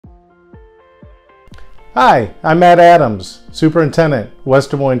Hi, I'm Matt Adams, Superintendent,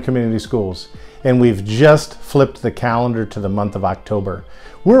 West Des Moines Community Schools, and we've just flipped the calendar to the month of October.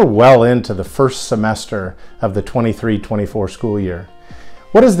 We're well into the first semester of the 23-24 school year.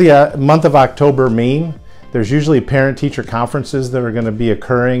 What does the month of October mean? There's usually parent-teacher conferences that are going to be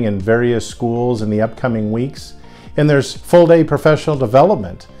occurring in various schools in the upcoming weeks, and there's full-day professional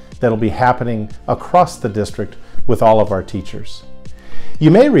development that'll be happening across the district with all of our teachers.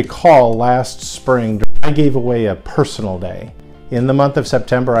 You may recall last spring I gave away a personal day. In the month of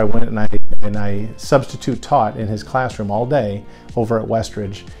September I went and I substitute taught in his classroom all day over at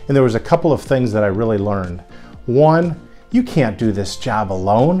Westridge, and there was a couple of things that I really learned. One, you can't do this job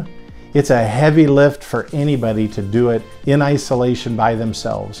alone. It's a heavy lift for anybody to do it in isolation by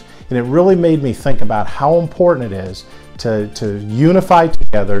themselves, and it really made me think about how important it is to unify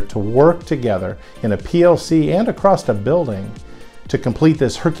together, to work together in a PLC and across a building to complete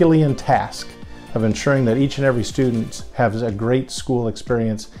this Herculean task of ensuring that each and every student has a great school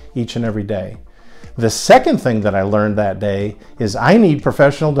experience each and every day. The second thing that I learned that day is I need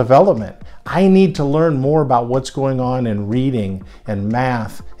professional development. I need to learn more about what's going on in reading and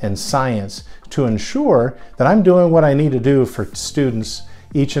math and science to ensure that I'm doing what I need to do for students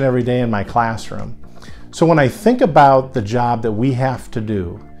each and every day in my classroom. So when I think about the job that we have to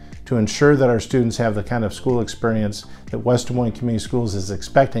do to ensure that our students have the kind of school experience that West Des Moines Community Schools is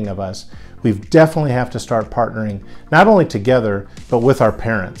expecting of us, we definitely have to start partnering not only together, but with our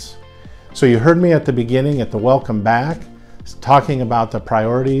parents. So you heard me at the beginning at the welcome back, talking about the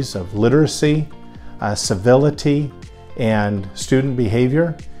priorities of literacy, civility, and student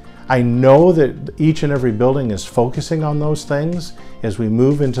behavior. I know that each and every building is focusing on those things as we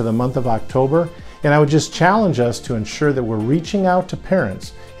move into the month of October, and I would just challenge us to ensure that we're reaching out to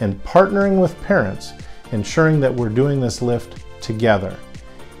parents and partnering with parents, ensuring that we're doing this lift together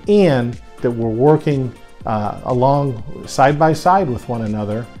and that we're working along side by side with one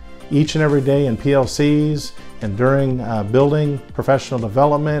another each and every day in PLCs and during building professional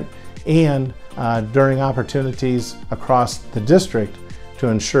development and during opportunities across the district to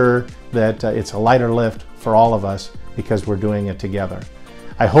ensure that it's a lighter lift for all of us because we're doing it together.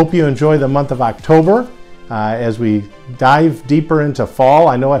 I hope you enjoy the month of October as we dive deeper into fall.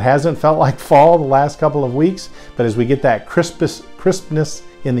 I know it hasn't felt like fall the last couple of weeks, but as we get that crispness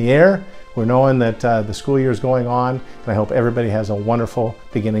in the air, we're knowing that the school year is going on, and I hope everybody has a wonderful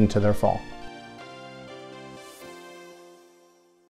beginning to their fall.